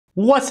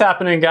What's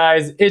happening,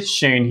 guys? It's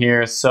Shane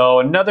here. So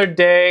another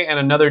day and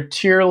another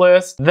tier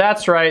list.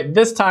 That's right,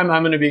 this time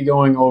I'm going to be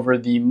going over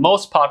the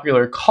most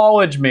popular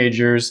college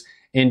majors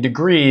in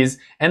degrees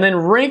and then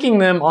ranking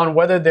them on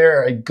whether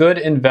they're a good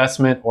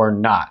investment or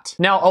not.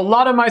 Now, a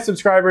lot of my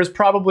subscribers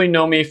probably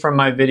know me from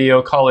my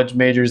video college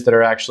majors that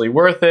are actually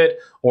worth it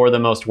or the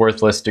most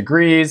worthless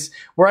degrees,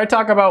 where I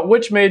talk about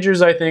which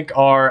majors I think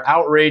are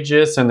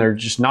outrageous and they're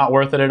just not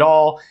worth it at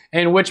all,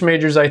 and which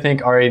majors I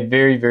think are a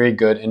very, very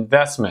good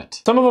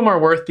investment. Some of them are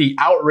worth the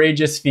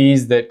outrageous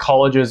fees that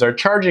colleges are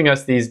charging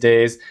us these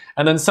days,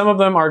 and then some of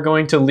them are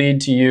going to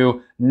lead to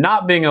you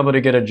not being able to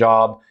get a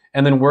job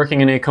and then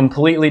working in a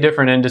completely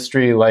different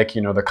industry like,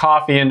 the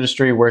coffee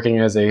industry, working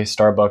as a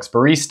Starbucks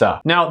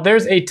barista. Now,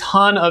 there's a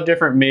ton of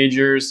different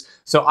majors,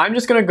 so I'm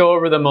just gonna go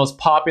over the most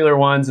popular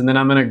ones and then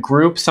I'm gonna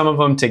group some of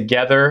them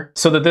together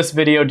so that this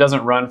video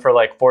doesn't run for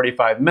like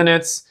 45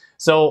 minutes.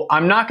 So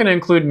I'm not gonna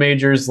include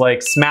majors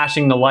like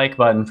smashing the like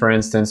button, for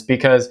instance,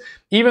 because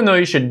even though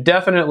you should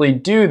definitely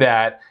do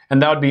that,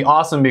 and that would be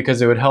awesome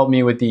because it would help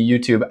me with the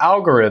YouTube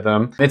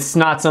algorithm, it's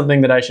not something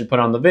that I should put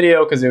on the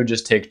video because it would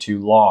just take too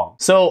long.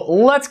 So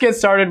let's get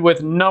started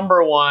with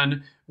number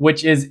one,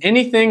 which is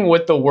anything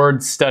with the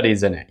word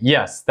studies in it.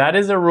 Yes, that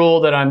is a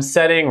rule that I'm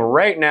setting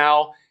right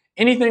now.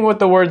 Anything with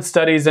the word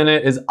studies in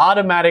it is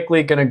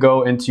automatically gonna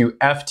go into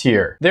F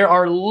tier. There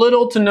are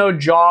little to no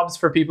jobs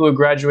for people who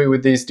graduate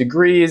with these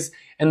degrees,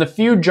 and the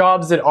few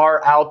jobs that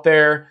are out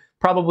there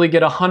probably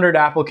get 100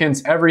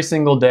 applicants every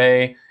single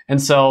day.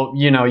 And so,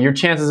 your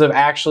chances of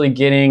actually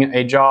getting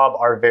a job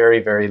are very,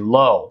 very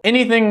low.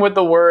 Anything with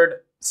the word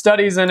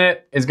studies in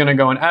it is gonna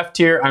go in F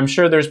tier. I'm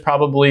sure there's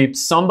probably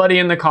somebody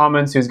in the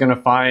comments who's gonna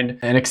find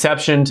an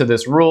exception to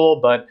this rule,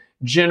 but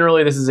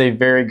generally, this is a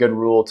very good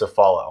rule to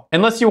follow.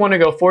 Unless you want to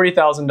go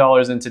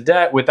 $40,000 into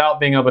debt without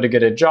being able to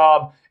get a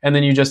job, and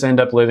then you just end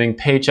up living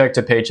paycheck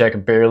to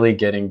paycheck, barely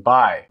getting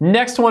by.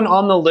 Next one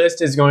on the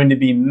list is going to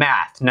be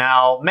math.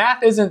 Now,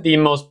 math isn't the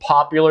most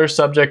popular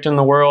subject in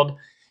the world.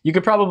 You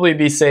could probably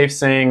be safe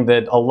saying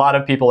that a lot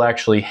of people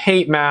actually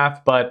hate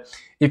math, but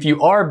if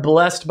you are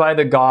blessed by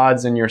the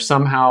gods and you're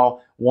somehow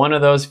one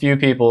of those few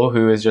people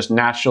who is just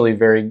naturally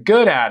very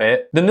good at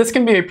it, then this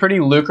can be a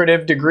pretty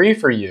lucrative degree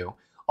for you.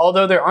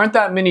 Although there aren't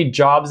that many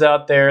jobs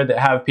out there that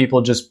have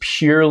people just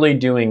purely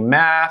doing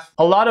math,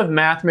 a lot of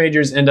math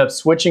majors end up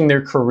switching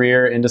their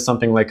career into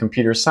something like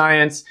computer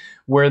science,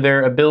 where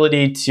their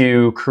ability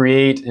to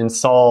create and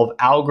solve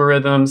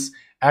algorithms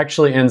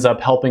actually ends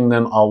up helping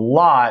them a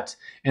lot,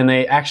 and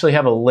they actually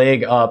have a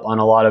leg up on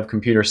a lot of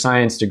computer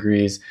science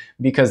degrees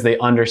because they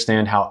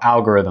understand how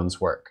algorithms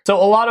work. So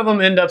a lot of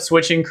them end up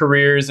switching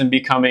careers and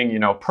becoming,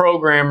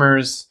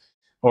 programmers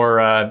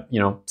or,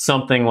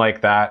 something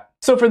like that.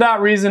 So for that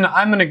reason,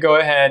 I'm gonna go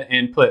ahead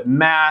and put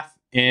math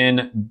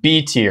in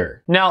B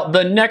tier. Now,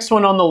 the next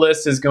one on the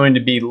list is going to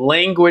be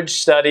language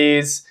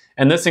studies,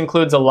 and this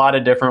includes a lot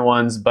of different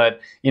ones, but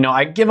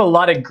I give a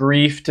lot of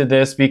grief to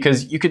this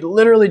because you could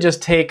literally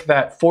just take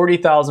that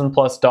 $40,000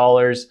 plus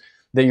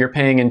that you're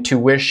paying in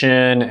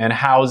tuition and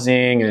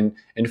housing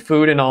and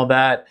food and all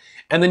that,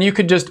 and then you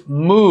could just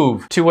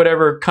move to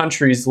whatever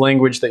country's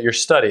language that you're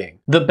studying.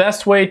 The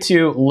best way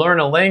to learn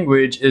a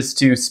language is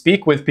to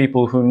speak with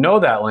people who know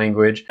that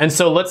language. And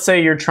so let's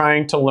say you're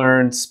trying to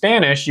learn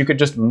Spanish, you could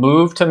just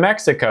move to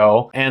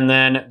Mexico and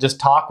then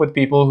just talk with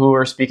people who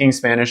are speaking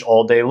Spanish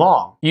all day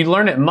long. You'd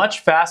learn it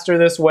much faster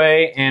this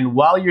way, and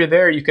while you're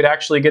there, you could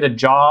actually get a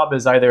job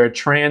as either a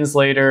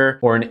translator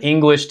or an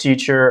English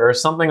teacher or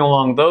something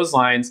along those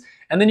lines.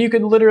 And then you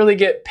could literally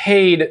get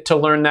paid to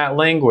learn that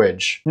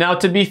language. Now,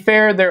 to be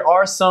fair, there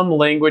are some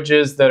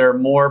languages that are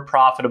more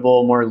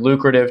profitable, more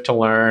lucrative to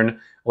learn,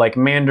 like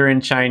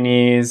Mandarin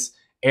Chinese,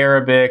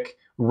 Arabic,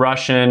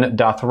 Russian,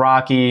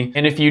 Dothraki.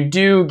 And if you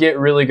do get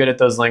really good at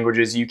those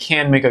languages, you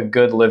can make a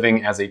good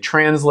living as a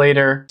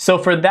translator. So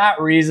for that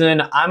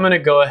reason, I'm gonna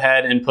go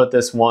ahead and put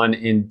this one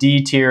in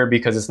D tier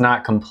because it's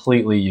not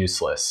completely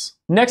useless.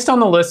 Next on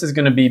the list is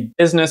gonna be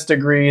business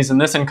degrees,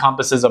 and this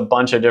encompasses a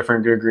bunch of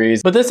different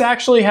degrees, but this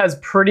actually has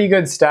pretty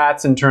good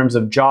stats in terms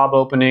of job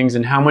openings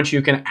and how much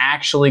you can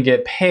actually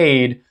get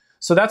paid.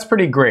 So that's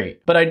pretty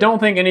great. But I don't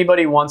think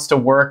anybody wants to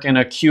work in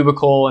a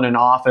cubicle in an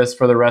office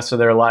for the rest of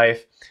their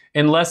life,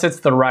 unless it's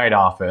the right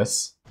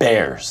office.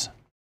 Bears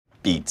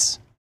beats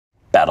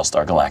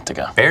Battlestar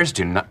Galactica. Bears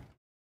do not.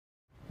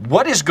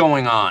 What is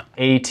going on?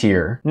 A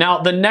tier. Now,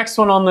 the next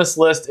one on this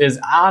list is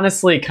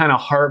honestly kind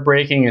of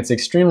heartbreaking. It's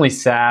extremely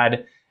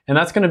sad, and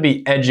that's gonna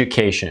be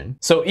education.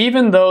 So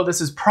even though this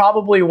is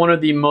probably one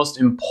of the most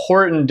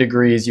important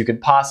degrees you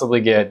could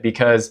possibly get,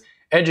 because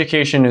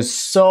education is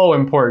so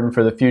important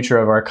for the future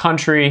of our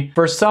country,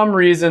 for some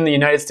reason, the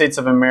United States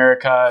of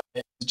America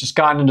has just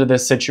gotten into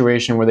this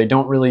situation where they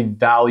don't really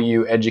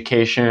value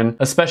education,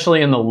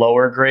 especially in the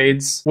lower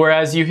grades.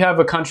 Whereas you have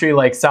a country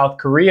like South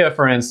Korea,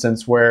 for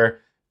instance, where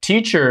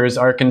teachers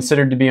are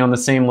considered to be on the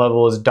same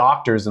level as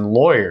doctors and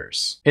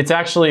lawyers. It's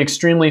actually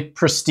extremely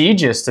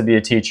prestigious to be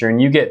a teacher,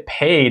 and you get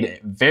paid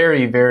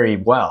very, very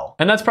well.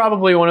 And that's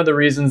probably one of the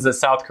reasons that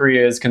South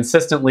Korea is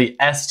consistently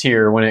S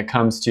tier when it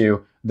comes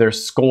to their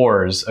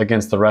scores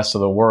against the rest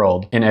of the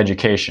world in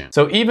education.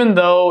 So even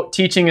though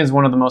teaching is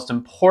one of the most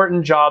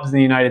important jobs in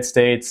the United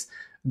States,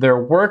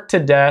 they're worked to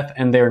death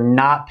and they're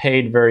not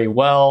paid very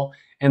well.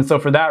 And so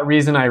for that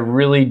reason, I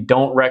really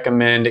don't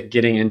recommend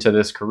getting into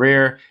this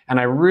career. And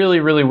I really,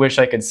 really wish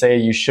I could say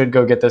you should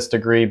go get this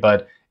degree,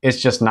 but it's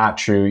just not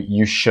true.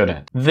 You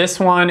shouldn't. This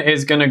one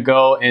is gonna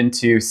go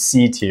into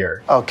C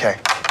tier. Okay,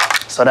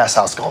 so that's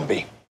how it's gonna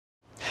be.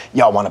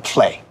 Y'all wanna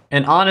play.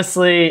 And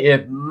honestly,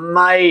 it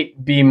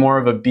might be more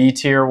of a B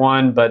tier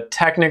one, but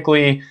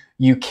technically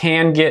you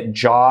can get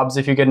jobs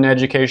if you get an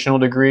educational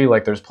degree.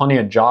 Like there's plenty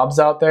of jobs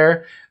out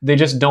there. They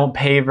just don't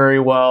pay very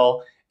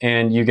well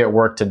and you get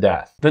worked to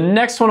death. The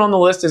next one on the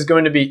list is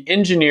going to be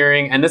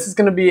engineering, and this is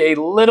gonna be a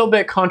little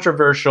bit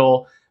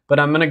controversial,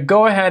 but I'm gonna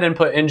go ahead and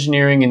put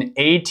engineering in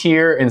A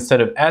tier instead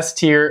of S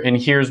tier, and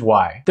here's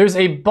why. There's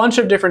a bunch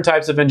of different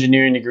types of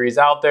engineering degrees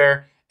out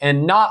there,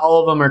 and not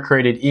all of them are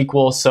created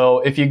equal. So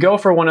if you go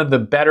for one of the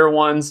better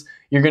ones,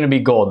 you're gonna be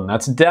golden.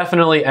 That's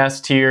definitely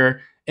S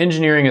tier.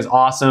 Engineering is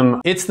awesome.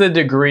 It's the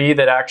degree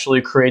that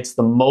actually creates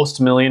the most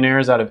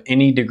millionaires out of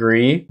any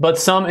degree, but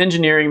some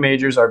engineering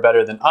majors are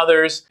better than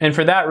others. And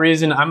for that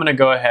reason, I'm gonna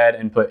go ahead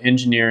and put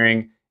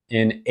engineering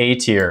in A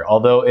tier,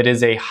 although it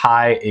is a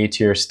high A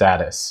tier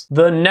status.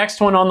 The next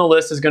one on the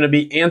list is gonna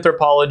be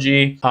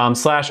anthropology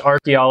slash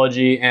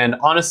archaeology. And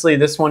honestly,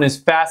 this one is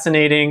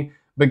fascinating,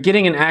 but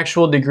getting an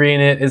actual degree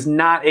in it is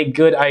not a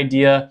good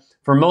idea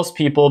for most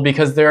people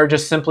because there are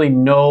just simply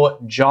no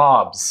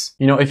jobs.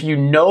 You know, if you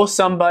know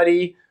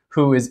somebody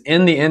who is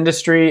in the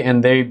industry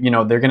and they're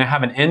gonna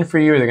have an in for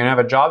you, they're gonna have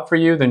a job for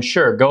you, then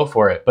sure, go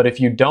for it. But if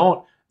you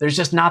don't, there's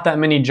just not that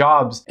many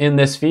jobs in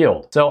this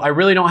field. So I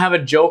really don't have a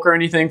joke or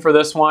anything for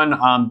this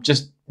one.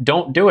 Just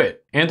don't do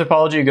it.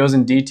 Anthropology goes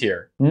in D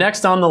tier.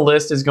 Next on the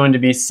list is going to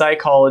be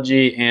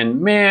psychology,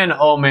 and man,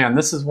 oh man,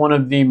 this is one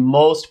of the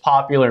most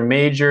popular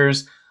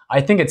majors. I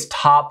think it's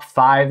top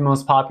 5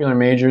 most popular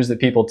majors that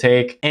people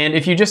take. And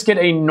if you just get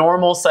a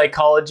normal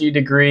psychology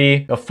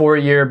degree, a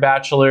 4-year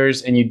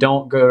bachelor's, and you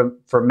don't go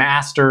for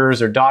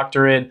master's or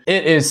doctorate,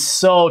 it is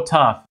so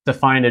tough to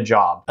find a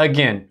job.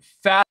 Again,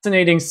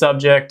 fascinating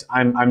subject.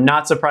 I'm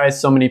not surprised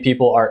so many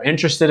people are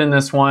interested in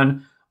this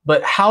one,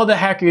 but how the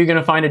heck are you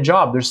gonna find a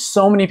job? There's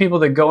so many people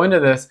that go into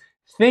this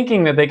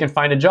thinking that they can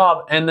find a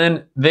job and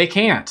then they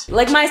can't.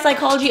 Like my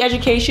psychology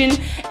education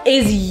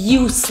is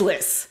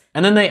useless.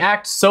 And then they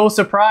act so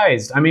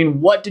surprised. I mean,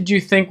 what did you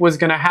think was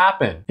gonna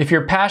happen? If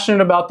you're passionate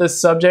about this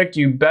subject,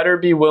 you better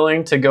be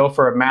willing to go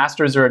for a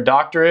master's or a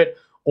doctorate,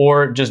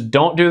 or just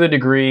don't do the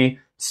degree,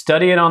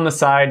 study it on the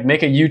side,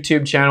 make a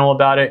YouTube channel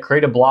about it,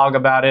 create a blog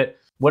about it,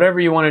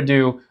 whatever you wanna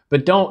do,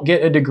 but don't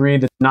get a degree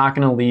that's not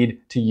gonna lead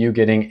to you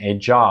getting a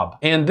job.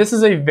 And this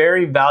is a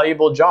very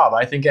valuable job.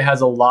 I think it has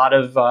a lot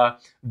of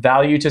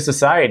value to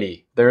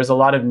society. There's a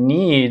lot of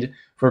need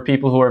for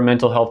people who are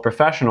mental health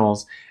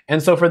professionals.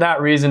 And so for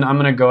that reason, I'm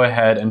gonna go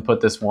ahead and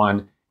put this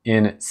one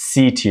in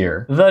C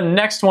tier. The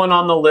next one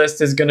on the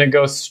list is gonna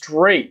go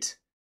straight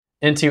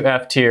into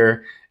F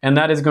tier, and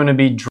that is gonna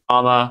be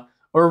drama,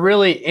 or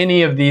really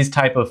any of these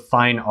type of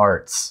fine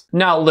arts.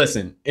 Now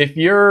listen, if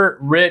you're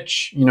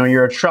rich, you know,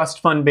 you're a trust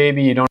fund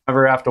baby, you don't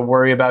ever have to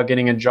worry about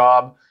getting a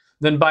job,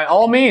 then by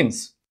all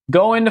means,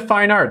 go into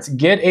fine arts,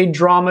 get a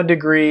drama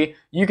degree.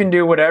 You can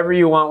do whatever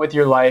you want with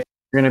your life.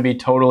 You're gonna be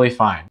totally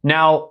fine.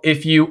 Now,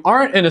 if you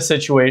aren't in a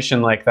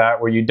situation like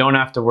that where you don't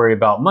have to worry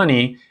about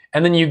money,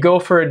 and then you go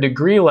for a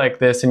degree like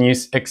this and you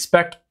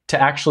expect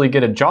to actually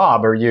get a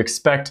job, or you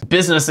expect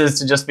businesses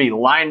to just be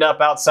lined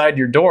up outside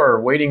your door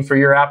waiting for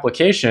your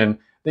application,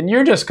 then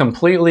you're just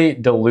completely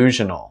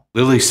delusional.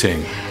 Lily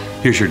Singh,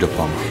 here's your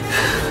diploma.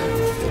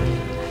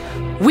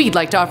 We'd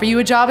like to offer you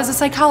a job as a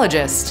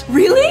psychologist.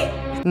 Really?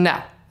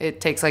 No, it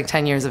takes like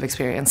 10 years of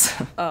experience.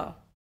 Oh.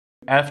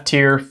 F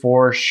tier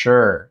for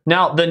sure.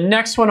 Now, the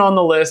next one on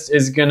the list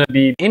is gonna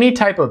be any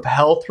type of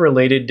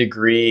health-related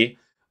degree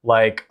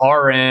like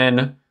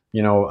RN,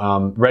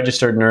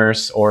 registered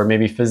nurse, or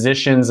maybe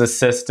physician's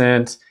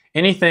assistant,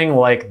 anything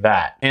like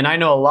that. And I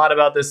know a lot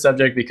about this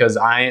subject because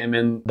I am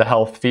in the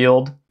health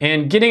field.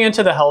 And getting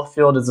into the health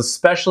field is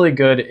especially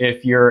good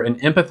if you're an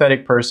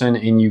empathetic person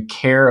and you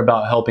care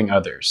about helping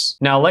others.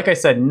 Now, like I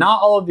said,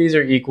 not all of these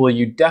are equal.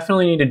 You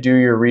definitely need to do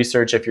your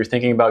research if you're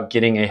thinking about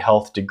getting a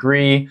health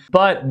degree,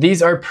 but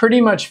these are pretty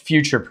much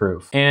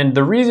future-proof. And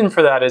the reason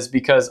for that is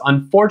because,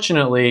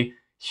 unfortunately,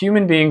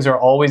 human beings are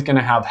always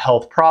gonna have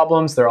health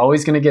problems. They're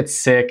always gonna get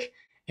sick.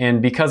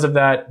 And because of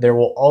that, there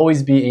will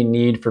always be a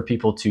need for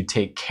people to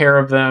take care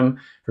of them,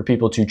 for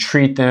people to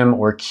treat them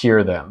or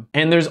cure them.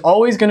 And there's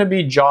always gonna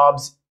be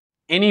jobs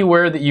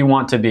anywhere that you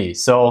want to be.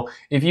 So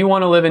if you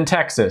wanna live in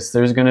Texas,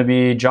 there's gonna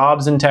be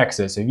jobs in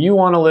Texas. If you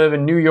wanna live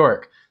in New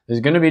York, there's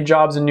gonna be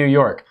jobs in New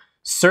York.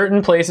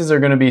 Certain places are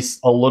gonna be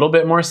a little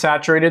bit more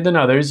saturated than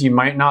others. You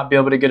might not be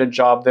able to get a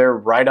job there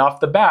right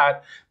off the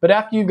bat, but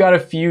after you've got a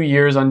few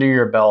years under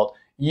your belt,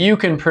 you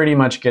can pretty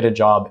much get a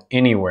job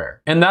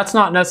anywhere. And that's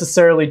not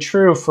necessarily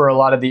true for a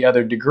lot of the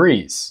other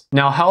degrees.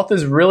 Now, health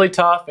is really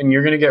tough and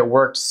you're gonna get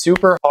worked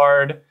super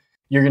hard.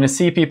 you're gonna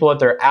see people at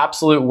their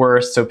absolute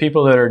worst. So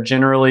people that are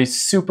generally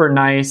super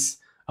nice,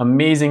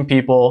 amazing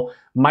people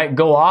might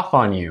go off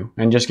on you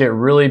and just get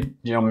really,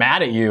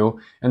 mad at you.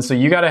 And so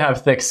you got to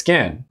have thick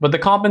skin. But the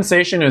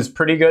compensation is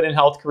pretty good in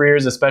health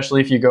careers,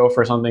 especially if you go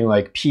for something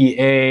like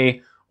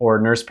PA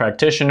or nurse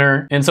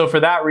practitioner. And so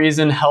for that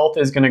reason, health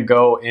is going to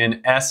go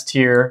in S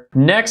tier.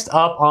 Next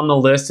up on the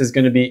list is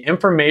going to be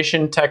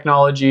information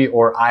technology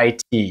or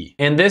IT.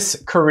 And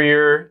this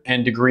career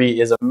and degree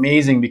is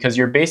amazing because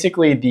you're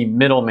basically the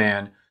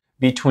middleman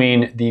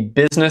between the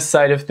business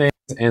side of things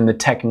and the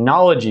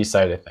technology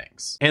side of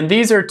things. And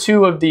these are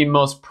two of the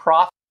most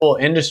profitable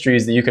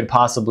industries that you could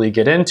possibly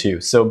get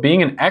into. So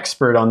being an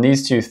expert on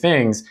these two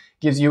things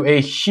gives you a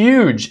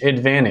huge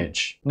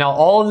advantage. Now,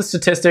 all of the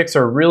statistics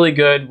are really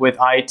good with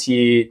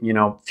IT,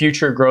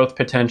 future growth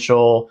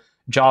potential,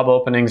 job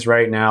openings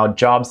right now,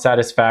 job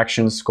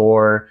satisfaction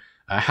score,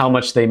 how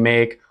much they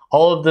make.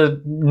 All of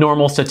the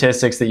normal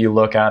statistics that you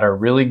look at are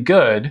really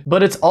good,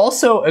 but it's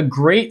also a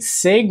great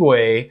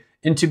segue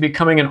into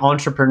becoming an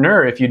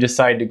entrepreneur if you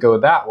decide to go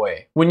that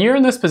way. When you're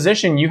in this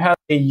position, you have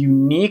a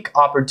unique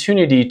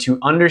opportunity to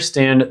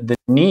understand the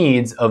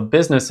needs of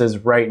businesses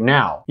right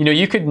now.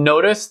 You could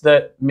notice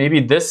that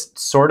maybe this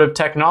sort of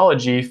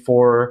technology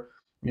for,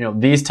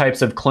 these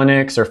types of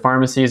clinics or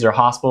pharmacies or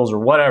hospitals or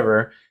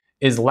whatever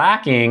is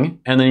lacking.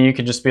 And then you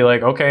could just be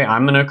like, okay,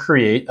 I'm gonna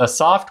create a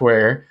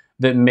software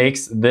that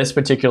makes this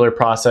particular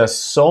process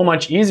so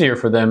much easier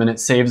for them and it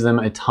saves them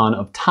a ton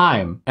of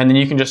time. And then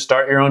you can just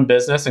start your own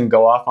business and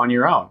go off on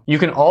your own. You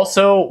can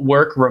also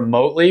work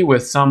remotely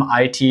with some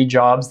IT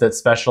jobs that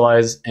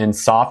specialize in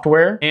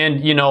software.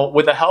 And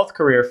with a health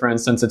career, for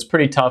instance, it's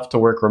pretty tough to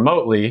work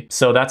remotely.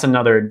 So that's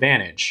another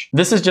advantage.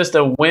 This is just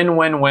a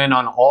win-win-win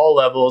on all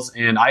levels.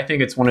 And I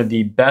think it's one of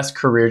the best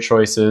career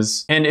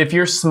choices. And if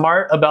you're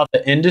smart about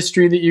the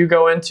industry that you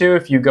go into,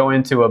 if you go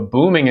into a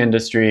booming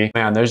industry,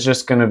 man, there's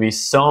just gonna be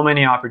so many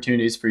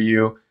opportunities for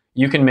you.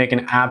 You can make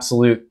an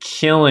absolute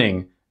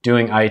killing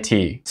doing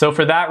IT. So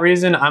for that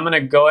reason, I'm gonna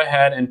go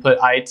ahead and put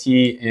IT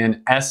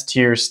in S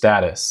tier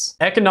status.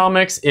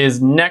 Economics is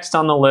next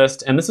on the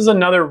list, and this is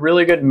another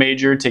really good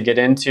major to get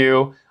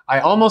into. I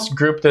almost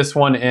grouped this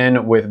one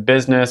in with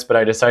business, but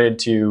I decided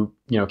to,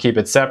 keep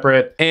it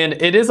separate. And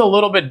it is a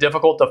little bit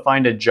difficult to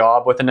find a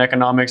job with an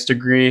economics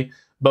degree.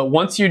 But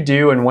once you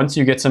do, and once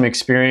you get some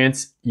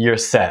experience, you're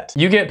set.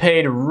 You get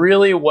paid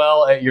really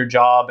well at your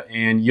job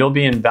and you'll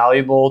be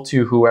invaluable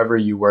to whoever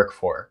you work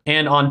for.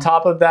 And on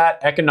top of that,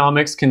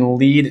 economics can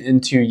lead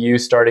into you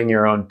starting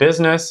your own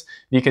business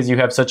because you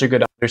have such a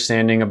good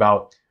understanding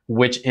about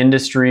which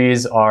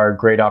industries are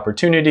great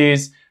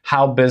opportunities,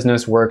 how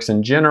business works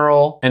in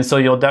general, and so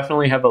you'll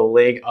definitely have a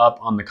leg up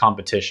on the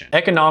competition.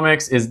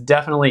 Economics is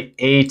definitely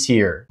A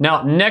tier.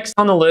 Now, next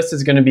on the list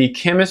is gonna be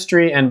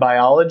chemistry and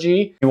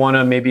biology. You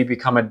wanna maybe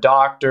become a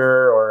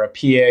doctor or a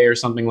PA or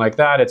something like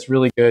that. It's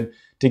really good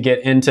to get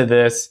into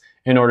this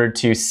in order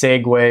to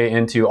segue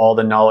into all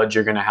the knowledge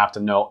you're gonna have to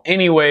know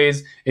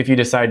anyways if you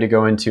decide to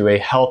go into a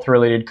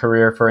health-related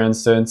career, for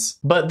instance.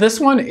 But this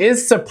one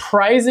is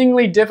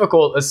surprisingly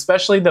difficult,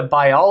 especially the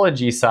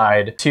biology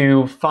side,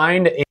 to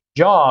find a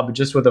job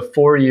just with a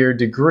 4-year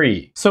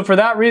degree. So for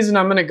that reason,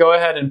 I'm gonna go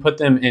ahead and put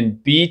them in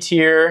B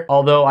tier,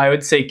 although I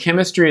would say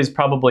chemistry is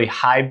probably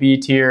high B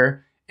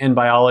tier and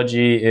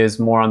biology is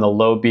more on the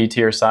low B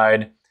tier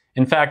side.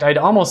 In fact, I'd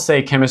almost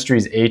say chemistry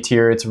is A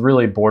tier. It's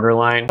really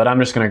borderline, but I'm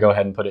just gonna go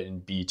ahead and put it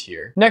in B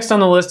tier. Next on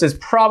the list is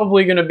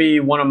probably gonna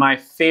be one of my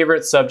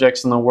favorite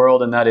subjects in the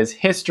world, and that is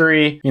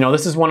history.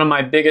 This is one of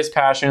my biggest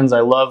passions. I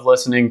love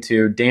listening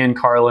to Dan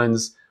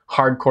Carlin's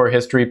Hardcore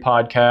History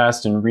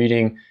podcast and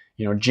reading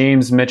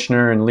James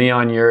Michener and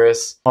Leon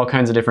Uris, all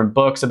kinds of different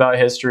books about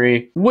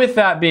history. With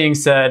that being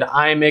said,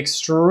 I'm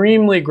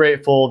extremely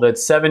grateful that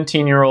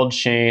 17-year-old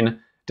Shane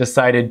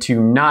decided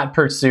to not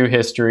pursue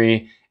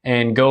history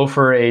and go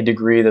for a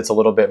degree that's a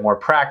little bit more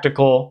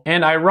practical.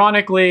 And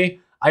ironically,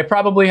 I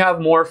probably have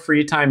more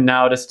free time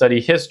now to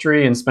study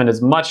history and spend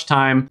as much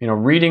time,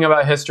 reading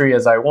about history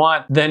as I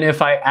want than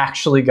if I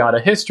actually got a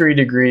history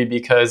degree,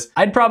 because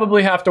I'd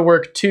probably have to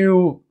work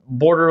 2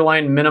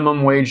 borderline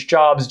minimum wage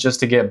jobs just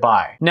to get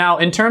by. Now,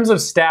 in terms of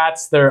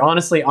stats, there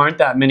honestly aren't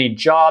that many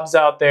jobs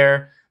out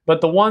there,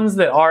 but the ones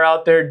that are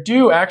out there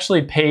do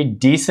actually pay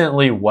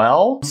decently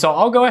well. So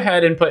I'll go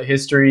ahead and put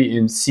history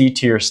in C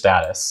tier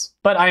status.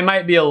 But I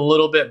might be a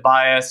little bit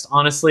biased.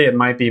 Honestly, it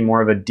might be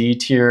more of a D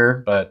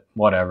tier, but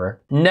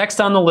whatever.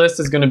 Next on the list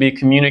is gonna be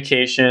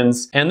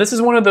communications. And this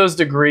is one of those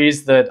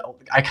degrees that,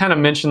 I kind of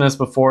mentioned this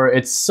before,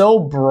 it's so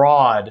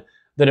broad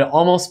that it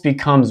almost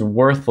becomes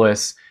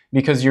worthless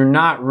because you're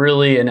not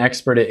really an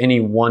expert at any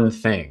one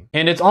thing.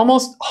 And it's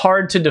almost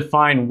hard to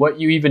define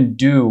what you even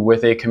do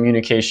with a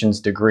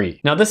communications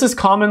degree. Now, this is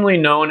commonly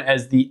known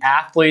as the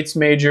athlete's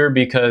major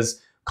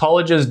because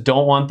Colleges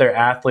don't want their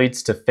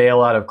athletes to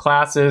fail out of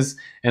classes,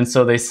 and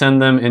so they send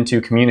them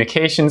into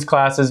communications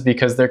classes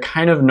because they're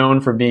kind of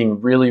known for being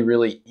really,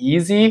 really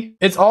easy.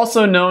 It's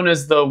also known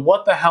as the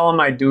what the hell am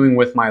I doing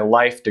with my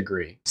life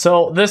degree.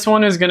 So this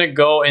one is gonna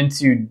go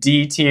into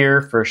D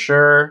tier for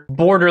sure,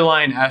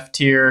 borderline F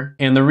tier.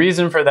 And the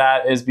reason for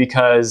that is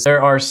because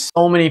there are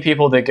so many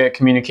people that get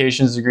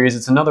communications degrees.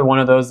 It's another one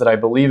of those that I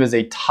believe is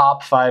a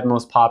top 5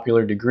 most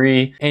popular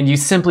degree, and you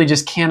simply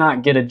just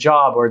cannot get a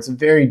job, or it's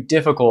very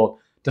difficult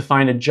to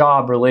find a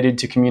job related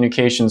to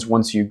communications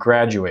once you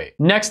graduate.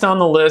 Next on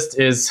the list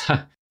is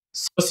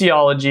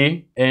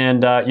sociology,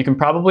 and you can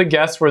probably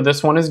guess where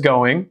this one is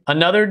going.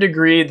 Another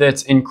degree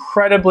that's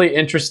incredibly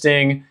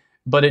interesting,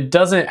 but it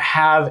doesn't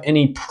have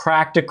any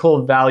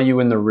practical value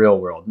in the real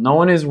world. No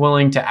one is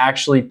willing to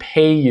actually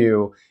pay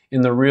you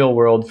in the real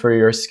world for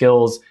your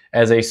skills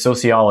as a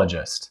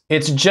sociologist.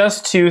 It's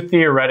just too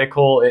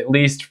theoretical, at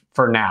least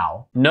for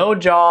now. No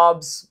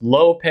jobs,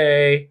 low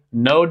pay,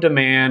 no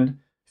demand,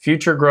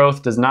 future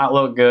growth does not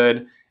look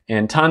good,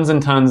 and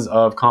tons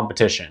of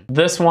competition.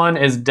 This one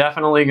is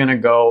definitely gonna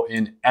go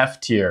in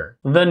F tier.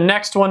 The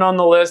next one on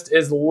the list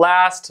is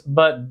last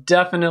but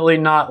definitely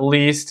not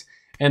least,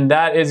 and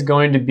that is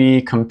going to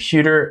be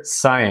computer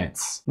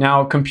science.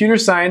 Now, computer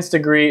science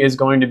degree is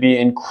going to be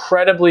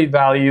incredibly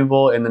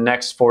valuable in the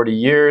next 40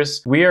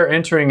 years. We are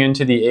entering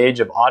into the age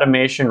of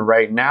automation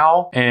right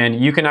now, and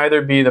you can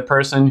either be the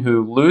person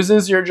who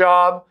loses your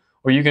job,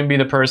 or you can be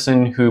the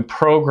person who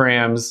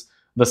programs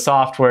the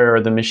software or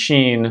the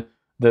machine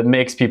that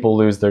makes people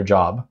lose their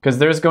job. Because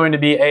there's going to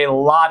be a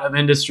lot of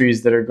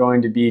industries that are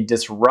going to be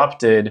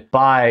disrupted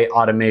by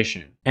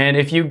automation. And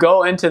if you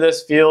go into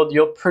this field,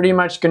 you're pretty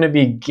much going to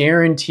be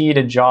guaranteed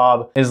a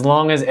job as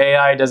long as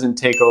AI doesn't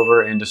take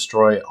over and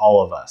destroy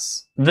all of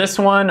us. This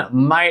one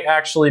might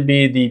actually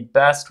be the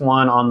best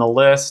one on the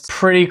list.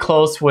 Pretty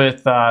close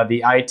with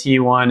the IT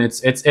one.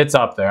 It's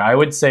up there. I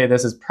would say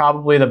this is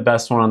probably the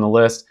best one on the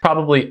list.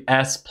 Probably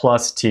S+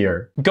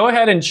 tier. Go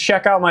ahead and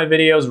check out my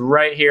videos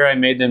right here. I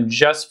made them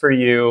just for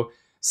you.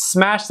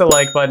 Smash the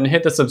like button,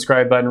 hit the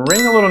subscribe button,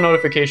 ring the little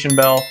notification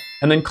bell,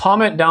 and then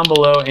comment down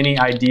below any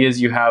ideas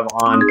you have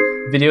on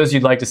videos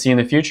you'd like to see in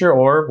the future,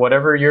 or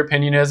whatever your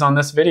opinion is on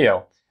this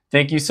video.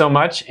 Thank you so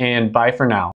much, and bye for now.